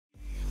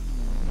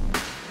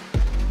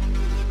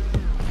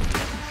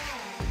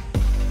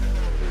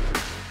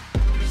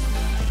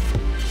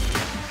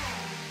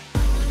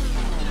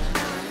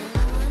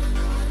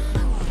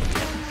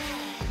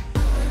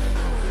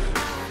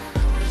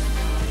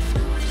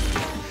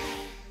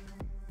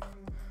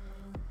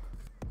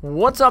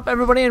What's up,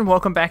 everybody, and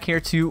welcome back here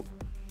to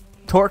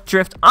Torque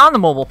Drift on the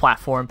mobile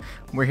platform.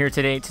 We're here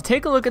today to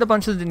take a look at a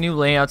bunch of the new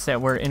layouts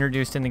that were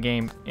introduced in the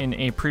game in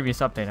a previous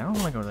update. I don't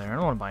want to go there. I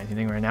don't want to buy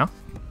anything right now.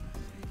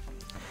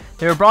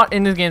 They were brought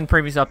into the game in the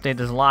previous update.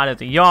 There's a lot at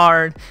the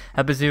yard,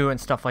 at Bazoo, and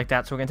stuff like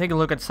that. So we're going to take a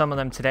look at some of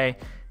them today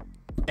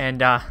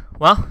and,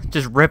 well,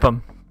 just rip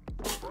them.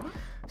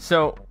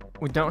 So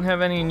we don't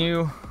have any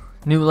new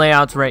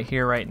layouts right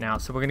here right now.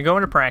 So we're going to go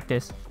into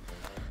practice.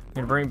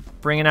 We're going to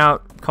bringing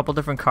out a couple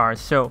different cars.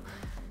 So,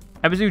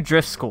 Bazoo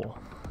Drift School.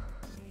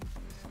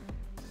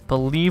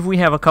 Believe we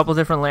have a couple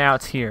different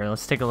layouts here.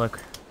 Let's take a look.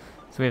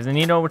 So we have the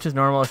Needle, which is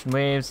normal ocean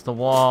waves, the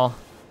wall,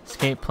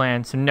 escape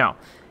plan. So no,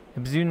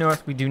 at Bazoo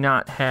North we do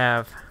not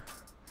have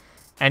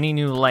any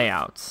new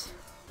layouts.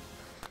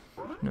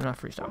 No, not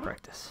freestyle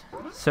practice.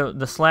 So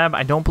the slab,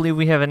 I don't believe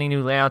we have any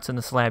new layouts in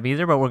the slab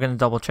either, but we're going to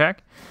double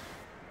check.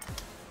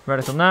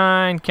 Reticle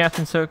 9,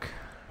 Captain's Hook.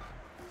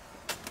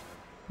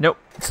 Nope.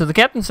 So the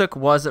Captain's Hook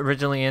was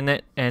originally in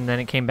it, and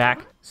then it came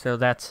back. So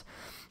that's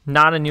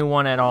not a new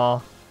one at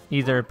all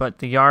either. But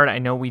the yard, I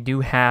know we do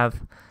have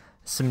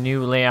some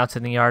new layouts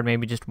in the yard,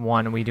 maybe just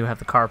one. And we do have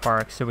the car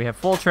park. So we have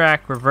full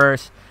track,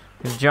 reverse,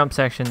 the jump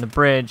section, the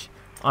bridge,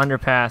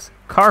 underpass,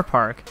 car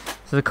park.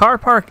 So the car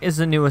park is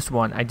the newest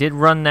one. I did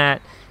run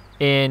that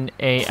in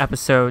a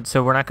episode,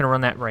 so we're not going to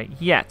run that right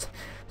yet.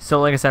 So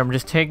like I said, I'm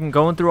just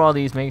going through all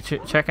these,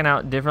 checking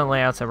out different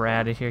layouts that were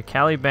added here.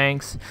 Cali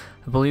Banks,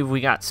 I believe we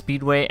got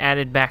Speedway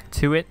added back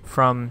to it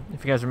from,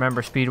 if you guys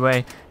remember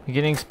Speedway,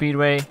 beginning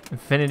Speedway,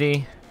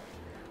 Infinity,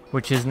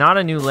 which is not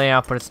a new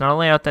layout, but it's not a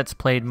layout that's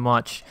played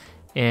much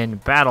in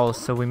battles,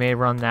 so we may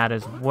run that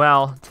as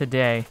well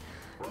today.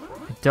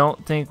 I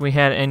don't think we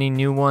had any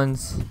new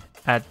ones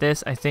at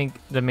this. I think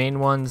the main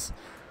ones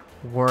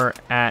were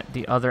at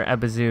the other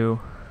Bazoo.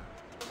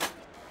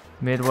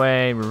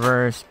 Midway,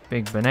 reverse,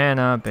 big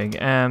banana, big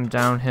M,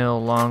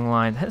 downhill, long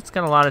line. It's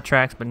got a lot of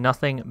tracks, but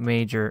nothing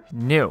major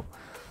new.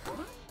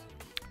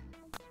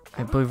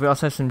 I believe we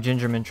also have some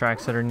Gingerman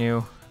tracks that are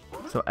new.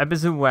 So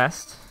Bazoo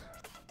West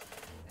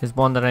is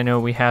one that I know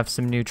we have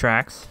some new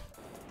tracks.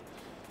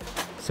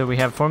 So we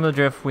have Formula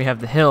Drift, we have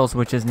the Hills,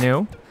 which is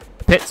new.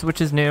 Pits, which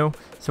is new.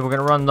 So we're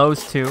going to run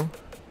those two.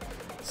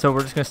 So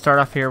we're just going to start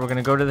off here. We're going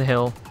to go to the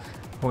hill.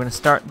 We're going to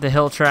start the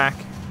hill track.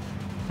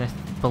 I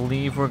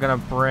believe we're going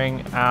to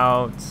bring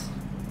out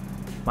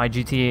my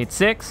GT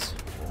 86.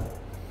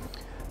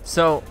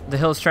 So the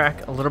Hills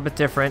track, a little bit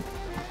different.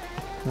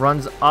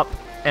 Runs up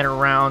and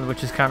around,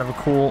 which is kind of a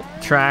cool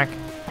track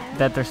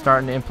that they're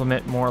starting to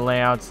implement more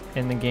layouts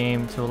in the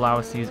game to allow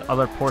us to use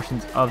other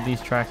portions of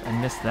these tracks. I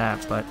missed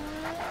that, but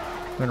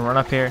I'm going to run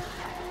up here.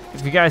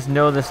 If you guys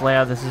know this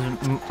layout, this is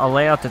a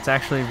layout that's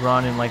actually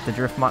run in like the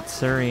Drift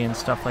Matsuri and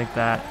stuff like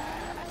that.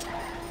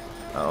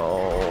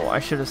 Oh, I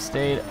should have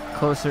stayed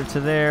closer to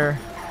there.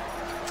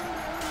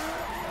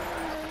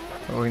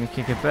 But we're going to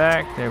kick it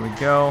back. There we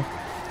go.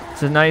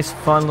 It's a nice,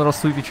 fun little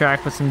sweepy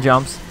track with some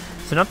jumps.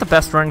 So not the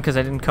best run because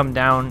I didn't come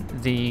down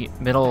the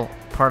middle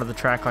part of the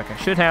track like I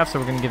should have, so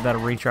we're going to give that a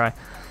retry.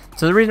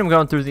 So the reason I'm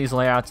going through these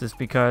layouts is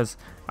because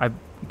I've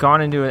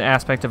gone into an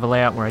aspect of a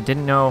layout where I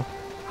didn't know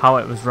how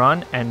it was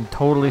run and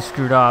totally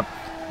screwed up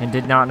and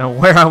did not know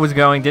where I was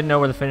going, didn't know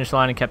where the finish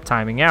line, and kept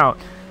timing out.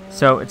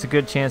 So it's a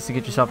good chance to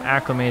get yourself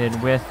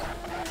acclimated with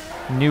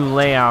new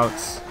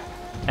layouts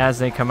as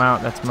they come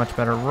out. That's much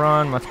better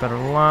run, much better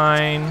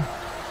line.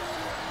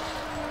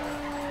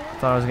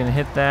 Thought I was going to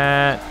hit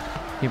that.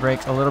 He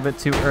braked a little bit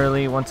too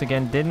early. Once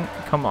again, didn't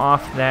come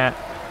off that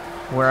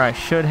where I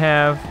should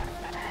have.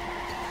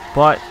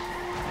 But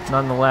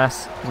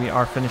nonetheless, we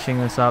are finishing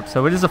this up.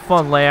 So it is a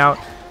fun layout.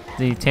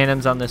 The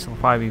tandems on this will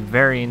probably be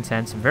very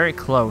intense, very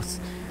close.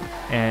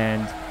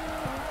 And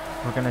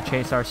we're going to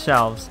chase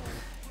ourselves.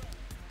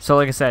 So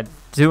like I said,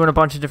 doing a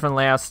bunch of different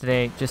layouts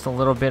today. Just a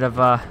little bit of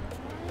a,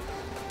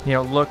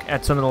 look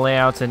at some of the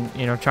layouts and,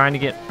 trying to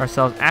get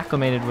ourselves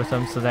acclimated with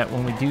them so that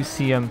when we do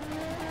see them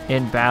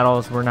in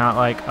battles, we're not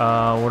like,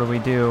 what do we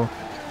do?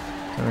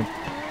 So we're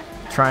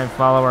try and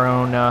follow our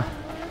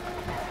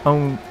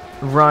own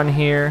run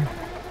here.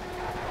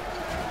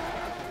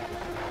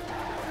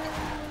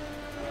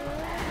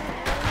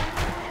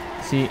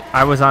 See,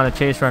 I was on a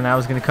chase run. I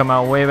was going to come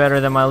out way better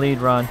than my lead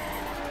run.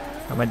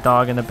 Got my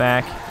dog in the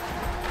back.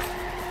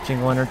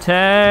 Jingling her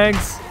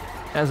tags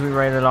as we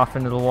ride it off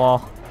into the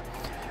wall.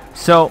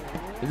 So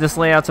this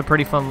layout's a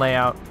pretty fun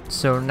layout.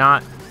 So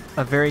not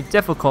a very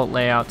difficult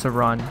layout to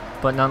run,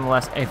 but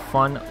nonetheless a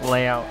fun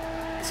layout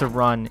to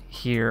run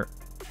here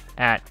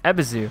at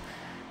Bazoo.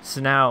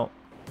 So now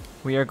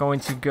we are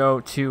going to go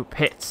to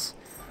pits.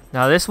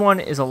 Now this one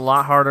is a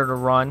lot harder to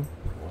run,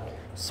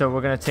 so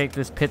we're going to take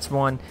this pits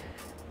one.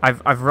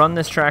 I've run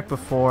this track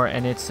before,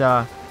 and it's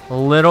a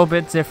little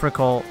bit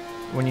difficult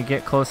when you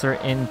get closer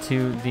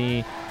into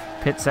the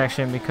pit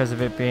section because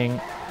of it being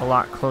a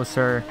lot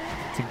closer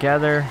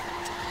together.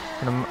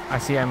 And I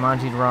see I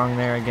manjied wrong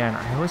there again.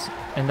 I always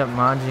end up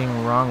manjiing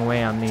the wrong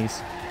way on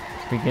these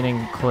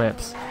beginning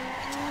clips.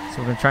 So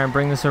we're going to try and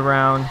bring this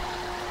around.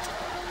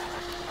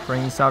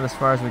 Bring this out as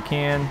far as we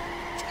can.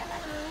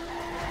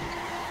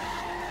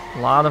 A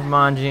lot of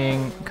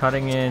manjing,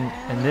 cutting in,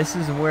 and this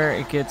is where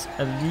it gets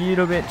a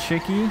little bit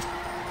tricky.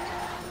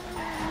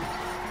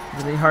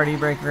 Really hard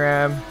e-brake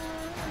grab.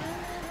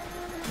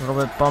 A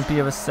little bit bumpy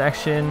of a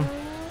section.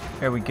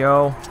 There we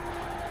go.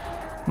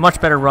 Much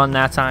better run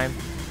that time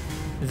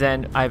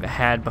than I've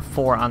had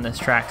before on this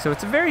track. So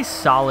it's a very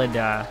solid,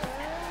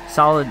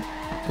 solid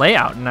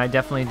layout, and I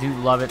definitely do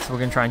love it. So we're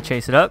gonna try and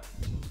chase it up,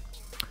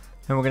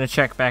 and we're gonna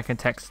check back and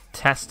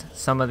test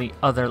some of the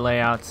other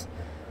layouts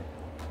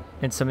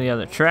and some of the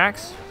other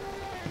tracks.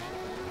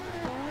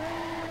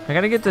 I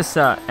gotta get this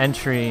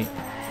entry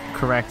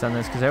correct on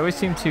this because I always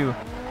seem to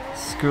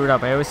screw it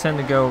up. I always tend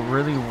to go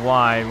really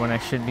wide when I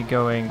should be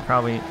going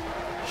probably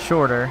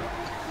shorter.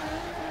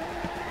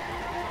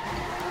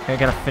 I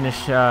gotta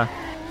finish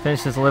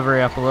this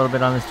livery up a little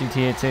bit on this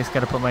GT86.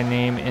 Gotta put my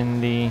name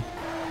in the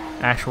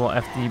actual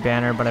FD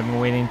banner, but I've been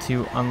waiting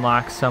to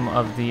unlock some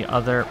of the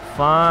other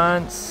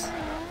fonts.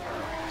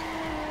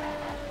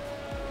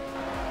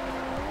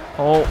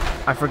 Oh,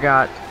 I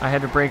forgot. I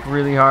had to brake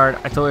really hard.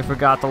 I totally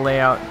forgot the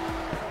layout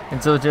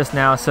until just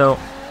now. So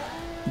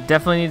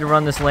definitely need to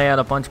run this layout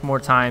a bunch more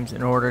times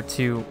in order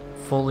to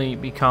fully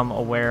become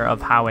aware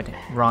of how it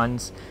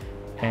runs,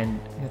 and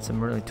get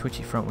some really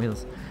twitchy front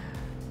wheels,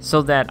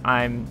 so that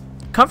I'm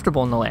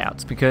comfortable in the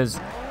layouts. Because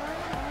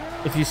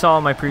if you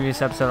saw my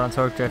previous episode on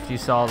Torque Drift, you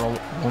saw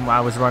when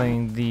I was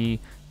running the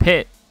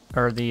pit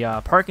or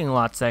the parking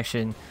lot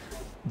section,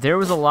 there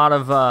was a lot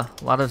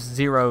of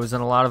zeros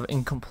and a lot of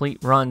incomplete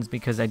runs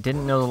because I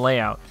didn't know the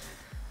layout.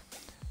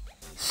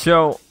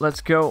 So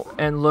let's go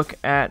and look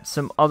at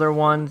some other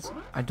ones.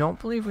 I don't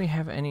believe we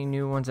have any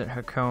new ones at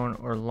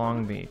Hakone or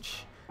Long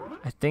Beach.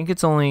 I think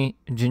it's only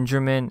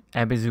Gingerman,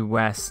 Abizu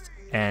West,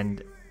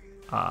 and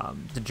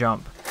the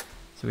jump.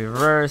 So we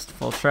reversed,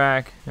 full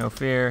track, no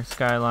fear,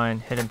 skyline,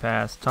 hidden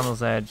pass,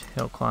 tunnel's edge,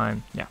 hill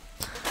climb. Yeah,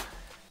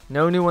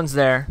 no new ones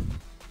there.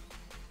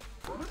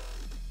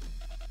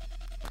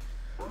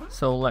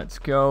 So let's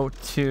go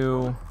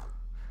to,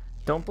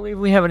 don't believe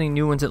we have any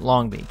new ones at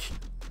Long Beach,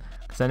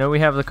 because I know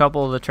we have a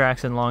couple of the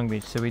tracks in Long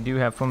Beach. So we do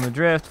have From the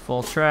Drift,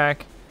 full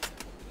track.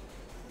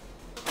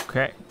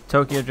 Okay,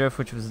 Tokyo Drift,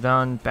 which was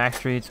done,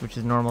 Backstreets, which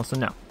is normal.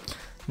 So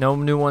no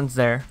new ones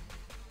there.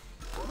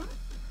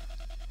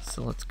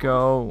 So let's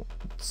go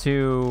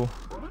to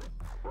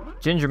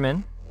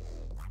Gingerman,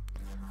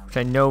 which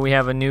I know we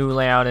have a new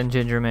layout in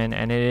Gingerman,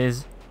 and it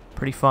is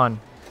pretty fun.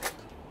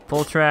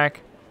 Full track,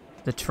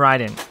 the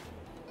Trident,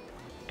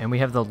 and we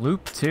have the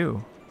loop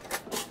too.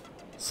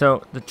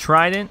 So the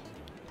Trident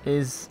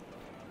is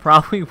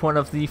probably one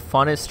of the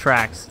funnest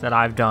tracks that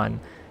I've done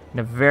in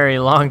a very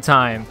long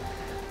time.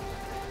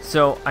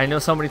 So I know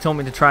somebody told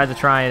me to try the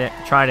Trident.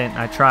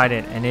 I tried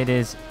it, and it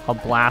is a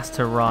blast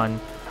to run.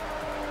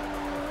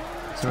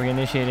 So we're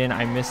gonna initiate in.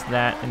 I missed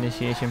that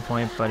initiation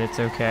point, but it's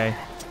okay.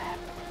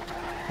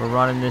 We're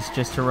running this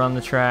just to run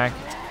the track.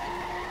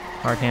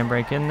 Hard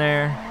handbrake in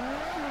there.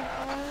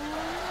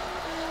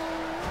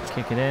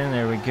 Kick it in.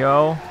 There we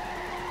go.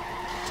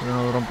 Doing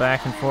a little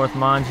back and forth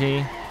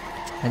manji.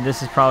 And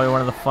this is probably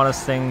one of the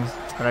funnest things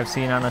that I've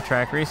seen on a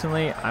track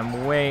recently.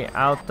 I'm way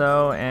out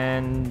though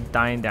and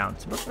dying down.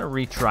 So we're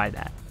gonna retry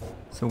that.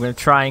 So we're gonna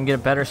try and get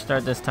a better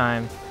start this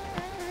time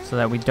so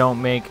that we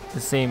don't make the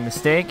same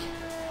mistake.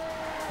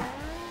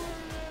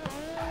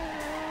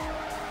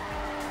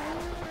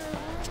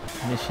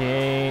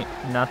 Initiate,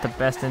 not the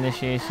best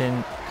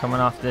initiation. Coming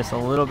off this a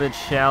little bit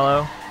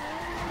shallow.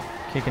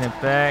 Kicking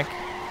it back.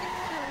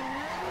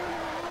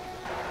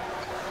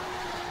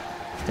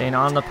 Staying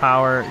on the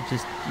power,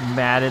 just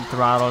matted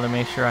throttle to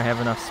make sure I have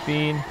enough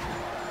speed.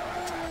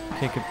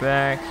 Kick it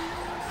back.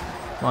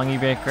 Long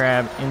e-brake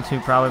grab into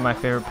probably my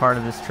favorite part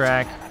of this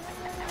track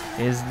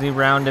is the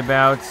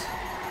roundabout,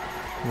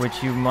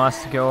 which you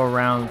must go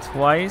around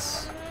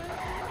twice.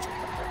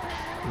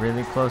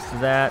 Really close to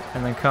that,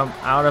 and then come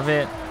out of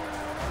it.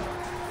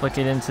 Flick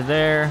it into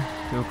there,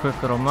 do a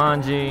quick little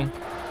manji.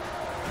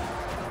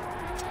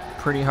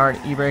 Pretty hard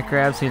e-brake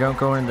grab so you don't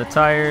go into the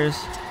tires.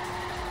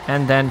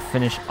 And then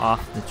finish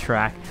off the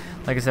track.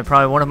 Like I said,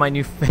 probably one of my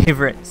new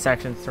favorite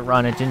sections to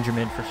run at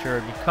Gingerman for sure,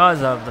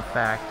 because of the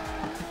fact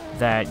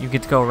that you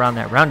get to go around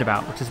that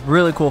roundabout, which is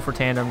really cool for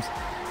tandems.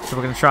 So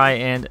we're going to try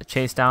and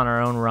chase down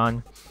our own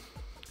run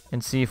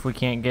and see if we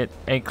can't get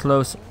a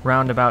close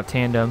roundabout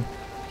tandem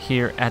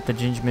here at the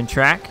Gingerman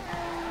track.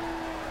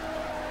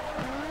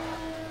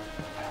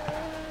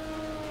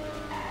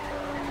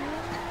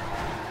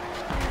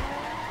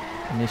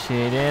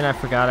 Initiate in. I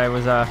forgot I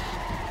was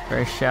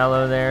very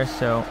shallow there,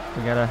 so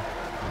we gotta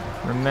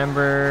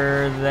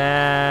remember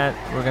that.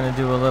 We're gonna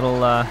do a little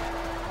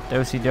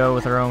do-si-do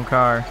with our own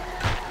car.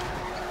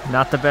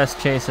 Not the best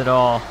chase at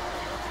all.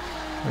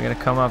 We gotta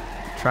come up,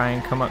 try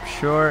and come up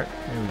short.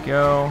 There we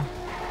go.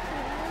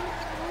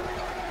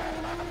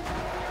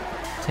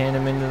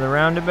 Tandem into the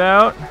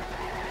roundabout.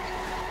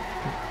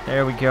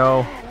 There we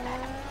go.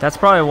 That's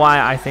probably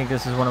why I think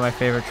this is one of my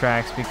favorite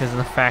tracks, because of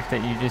the fact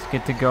that you just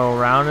get to go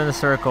around in a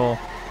circle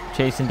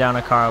chasing down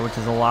a car, which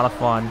is a lot of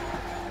fun.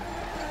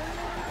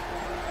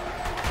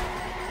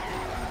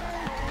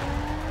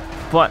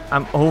 but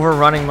I'm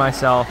overrunning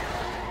myself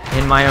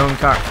in my own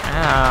car.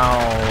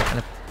 Ow.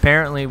 And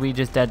apparently we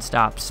just dead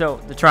stopped. So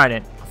the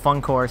Trident, a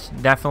fun course,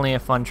 definitely a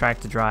fun track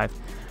to drive.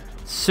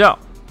 So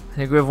I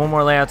think we have one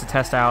more layout to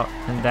test out,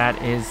 and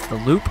that is the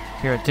loop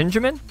here at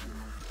Dingerman.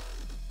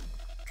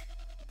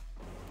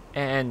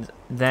 And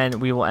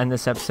then we will end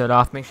this episode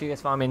off. Make sure you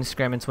guys follow me on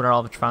Instagram and Twitter, all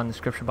of which are found in the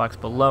description box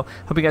below.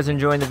 Hope you guys are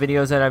enjoying the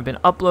videos that I've been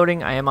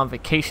uploading. I am on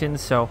vacation,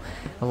 so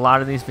a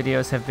lot of these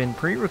videos have been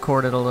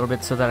pre-recorded a little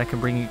bit so that I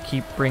can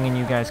keep bringing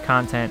you guys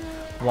content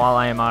while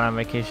I am out on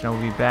vacation. I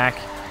will be back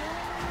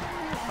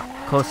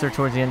closer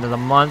towards the end of the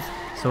month,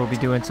 so we'll be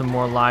doing some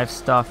more live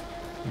stuff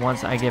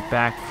once I get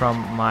back from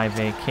my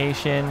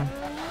vacation.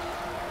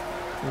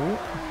 Ooh.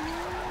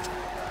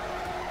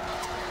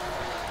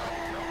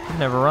 I've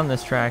never run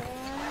this track.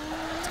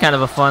 Kind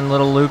of a fun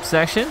little loop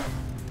section.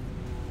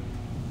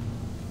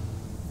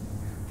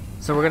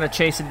 So we're going to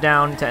chase it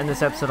down to end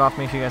this episode off.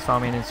 Make sure you guys follow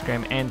me on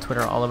Instagram and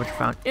Twitter, all of which are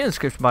found in the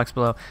description box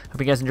below. Hope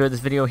you guys enjoyed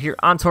this video here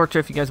on Torture.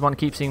 If you guys want to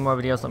keep seeing more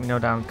videos, let me know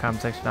down in the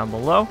comment section down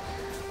below.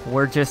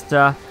 We're just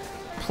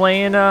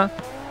playing the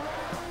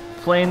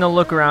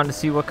look around to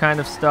see what kind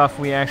of stuff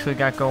we actually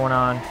got going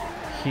on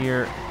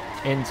here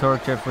in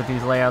Torture with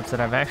these layouts that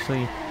I've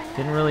actually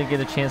didn't really get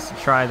a chance to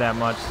try that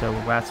much. So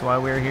that's why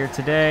we're here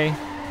today.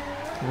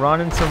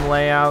 Running some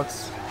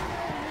layouts,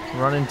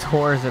 running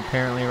tours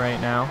apparently right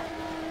now.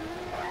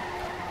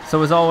 So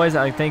as always,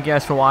 I thank you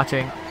guys for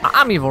watching.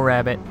 I'm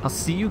EvlRabbit. I'll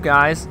see you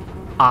guys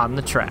on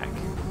the track.